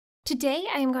Today,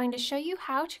 I am going to show you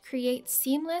how to create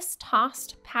seamless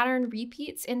tossed pattern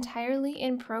repeats entirely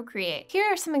in Procreate. Here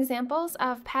are some examples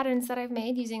of patterns that I've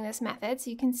made using this method. So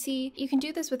you can see you can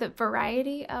do this with a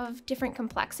variety of different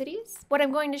complexities. What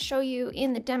I'm going to show you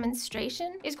in the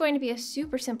demonstration is going to be a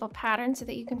super simple pattern so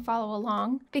that you can follow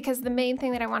along, because the main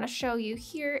thing that I want to show you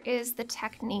here is the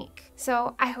technique.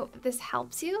 So I hope that this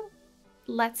helps you.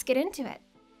 Let's get into it.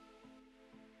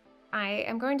 I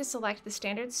am going to select the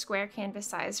standard square canvas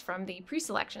size from the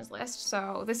pre-selections list.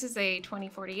 So this is a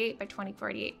 2048 by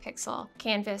 2048 pixel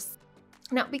canvas.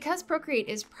 Now, because Procreate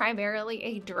is primarily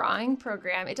a drawing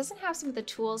program, it doesn't have some of the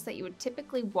tools that you would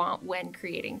typically want when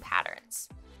creating patterns.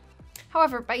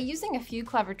 However, by using a few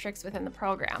clever tricks within the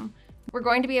program, we're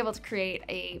going to be able to create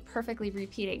a perfectly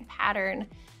repeating pattern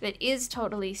that is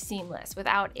totally seamless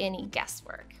without any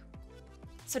guesswork.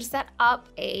 So to set up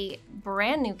a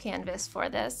brand new canvas for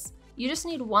this, you just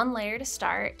need one layer to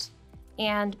start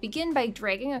and begin by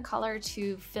dragging a color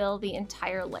to fill the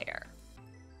entire layer.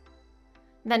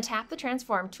 Then tap the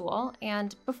transform tool,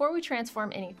 and before we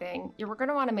transform anything, we're going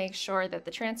to want to make sure that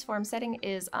the transform setting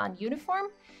is on uniform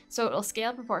so it will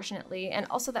scale proportionately, and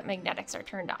also that magnetics are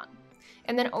turned on.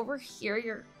 And then over here,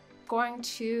 you're going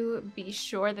to be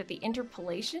sure that the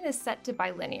interpolation is set to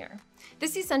bilinear.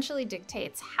 This essentially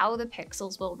dictates how the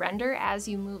pixels will render as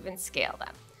you move and scale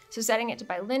them. So setting it to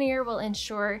bilinear will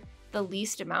ensure the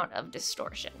least amount of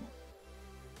distortion.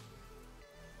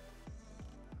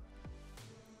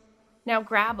 Now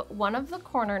grab one of the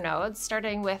corner nodes,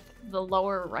 starting with the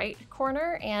lower right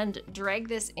corner, and drag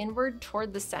this inward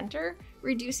toward the center,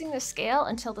 reducing the scale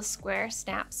until the square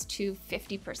snaps to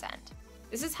 50%.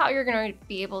 This is how you're going to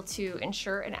be able to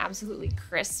ensure an absolutely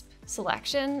crisp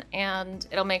selection, and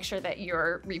it'll make sure that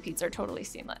your repeats are totally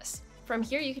seamless. From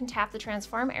here, you can tap the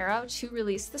transform arrow to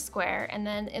release the square, and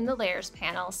then in the layers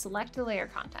panel, select the layer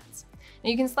contents.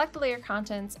 Now you can select the layer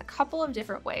contents a couple of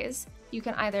different ways. You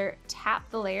can either tap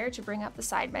the layer to bring up the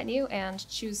side menu and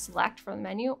choose select from the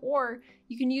menu, or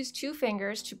you can use two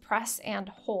fingers to press and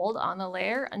hold on the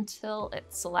layer until it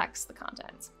selects the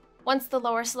contents. Once the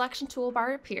lower selection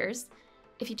toolbar appears,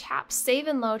 if you tap save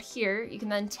and load here, you can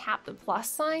then tap the plus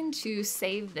sign to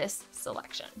save this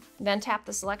selection. Then tap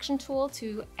the selection tool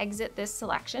to exit this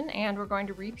selection, and we're going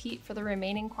to repeat for the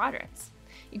remaining quadrants.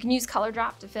 You can use color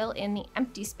drop to fill in the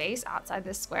empty space outside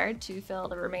this square to fill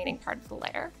the remaining part of the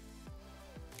layer.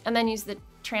 And then use the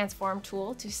transform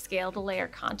tool to scale the layer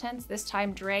contents, this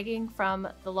time dragging from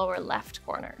the lower left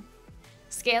corner.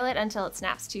 Scale it until it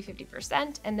snaps to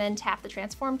 50%, and then tap the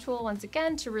transform tool once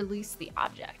again to release the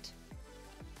object.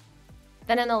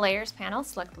 Then in the layers panel,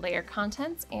 select the layer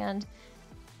contents and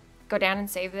go down and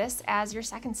save this as your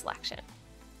second selection.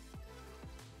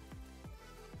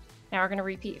 Now we're going to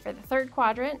repeat for the third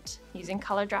quadrant using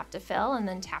color drop to fill and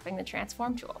then tapping the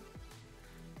transform tool.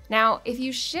 Now, if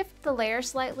you shift the layer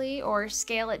slightly or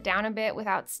scale it down a bit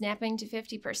without snapping to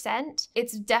 50%,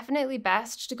 it's definitely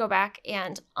best to go back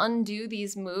and undo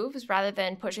these moves rather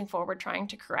than pushing forward trying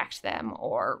to correct them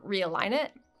or realign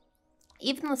it.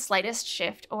 Even the slightest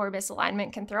shift or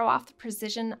misalignment can throw off the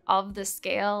precision of the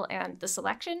scale and the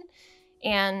selection,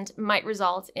 and might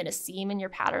result in a seam in your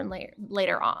pattern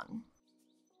later on.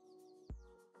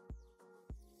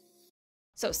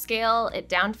 So scale it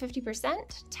down to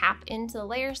 50%, tap into the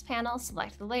layers panel,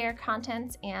 select the layer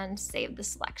contents, and save the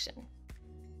selection.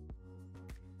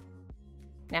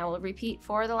 Now we'll repeat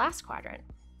for the last quadrant.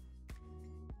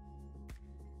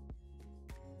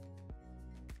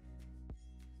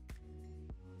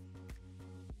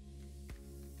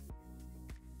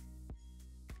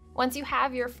 Once you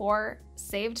have your 4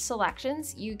 saved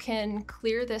selections, you can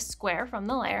clear this square from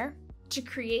the layer. To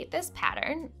create this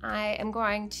pattern, I am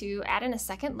going to add in a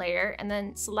second layer and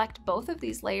then select both of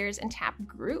these layers and tap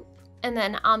group. And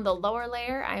then on the lower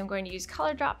layer, I am going to use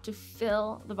color drop to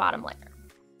fill the bottom layer.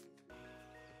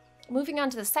 Moving on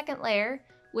to the second layer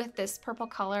with this purple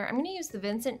color, I'm going to use the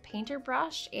Vincent Painter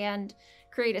brush and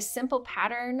create a simple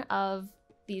pattern of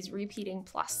these repeating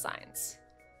plus signs.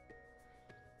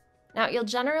 Now, you'll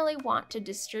generally want to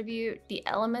distribute the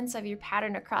elements of your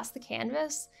pattern across the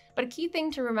canvas, but a key thing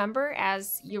to remember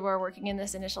as you are working in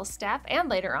this initial step and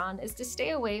later on is to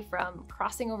stay away from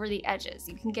crossing over the edges.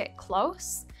 You can get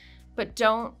close, but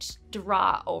don't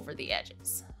draw over the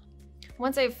edges.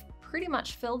 Once I've pretty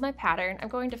much filled my pattern, I'm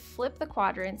going to flip the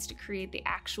quadrants to create the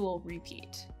actual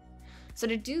repeat. So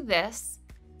to do this,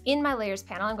 in my layers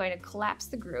panel, I'm going to collapse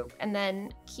the group, and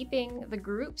then keeping the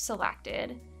group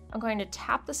selected, I'm going to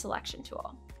tap the selection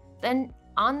tool. Then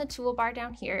on the toolbar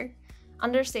down here,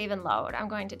 under save and load, I'm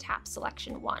going to tap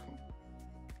selection 1.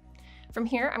 From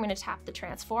here, I'm going to tap the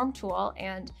transform tool,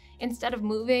 and instead of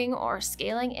moving or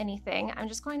scaling anything, I'm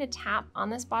just going to tap on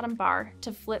this bottom bar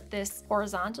to flip this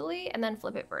horizontally and then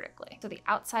flip it vertically. So the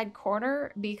outside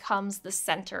corner becomes the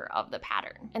center of the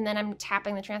pattern. And then I'm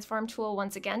tapping the transform tool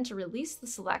once again to release the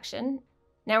selection.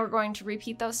 Now we're going to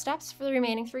repeat those steps for the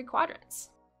remaining 3 quadrants.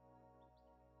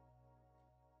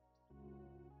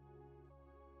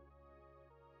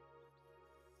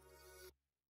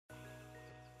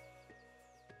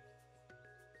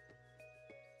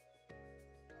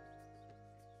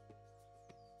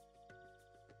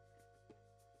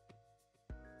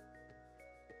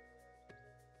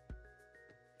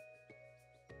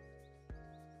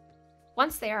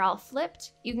 Once they are all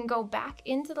flipped, you can go back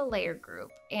into the layer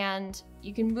group and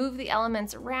you can move the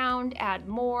elements around, add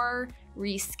more,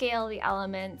 rescale the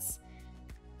elements,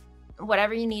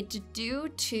 whatever you need to do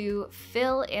to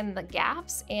fill in the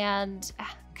gaps and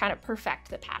kind of perfect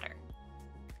the pattern.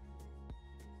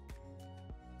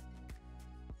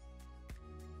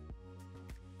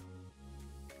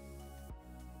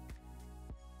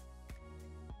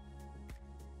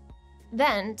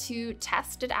 Then, to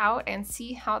test it out and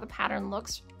see how the pattern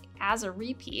looks as a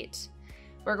repeat,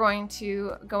 we're going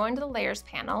to go into the layers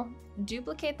panel,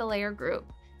 duplicate the layer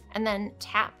group, and then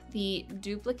tap the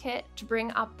duplicate to bring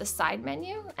up the side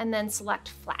menu and then select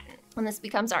flatten. And this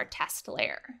becomes our test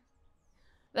layer.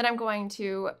 Then I'm going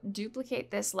to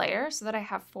duplicate this layer so that I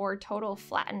have 4 total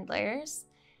flattened layers.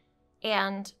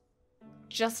 And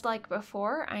just like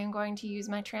before, I'm going to use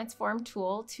my transform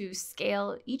tool to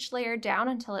scale each layer down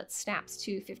until it snaps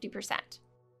to 50%.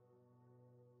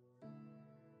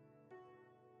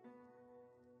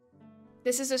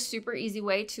 This is a super easy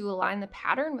way to align the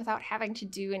pattern without having to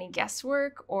do any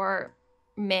guesswork or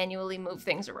manually move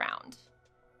things around.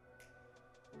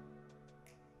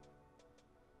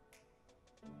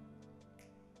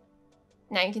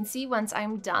 Now you can see once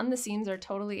I'm done, the seams are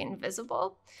totally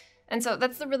invisible. And so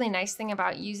that's the really nice thing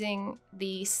about using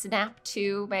the Snap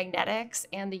to magnetics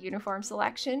and the uniform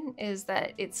selection, is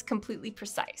that it's completely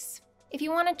precise. If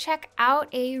you want to check out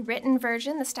a written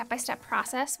version, the step-by-step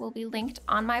process will be linked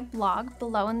on my blog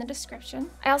below in the description.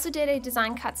 I also did a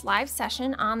Design Cuts live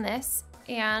session on this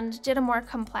and did a more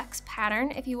complex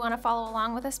pattern. If you want to follow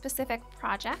along with a specific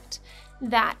project,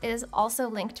 that is also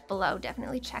linked below.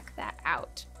 Definitely check that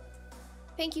out.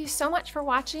 Thank you so much for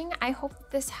watching. I hope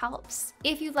that this helps.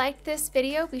 If you liked this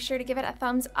video, be sure to give it a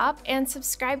thumbs up and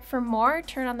subscribe for more.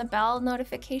 Turn on the bell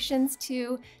notifications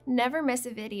to never miss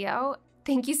a video.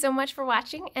 Thank you so much for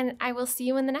watching, and I will see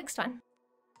you in the next one.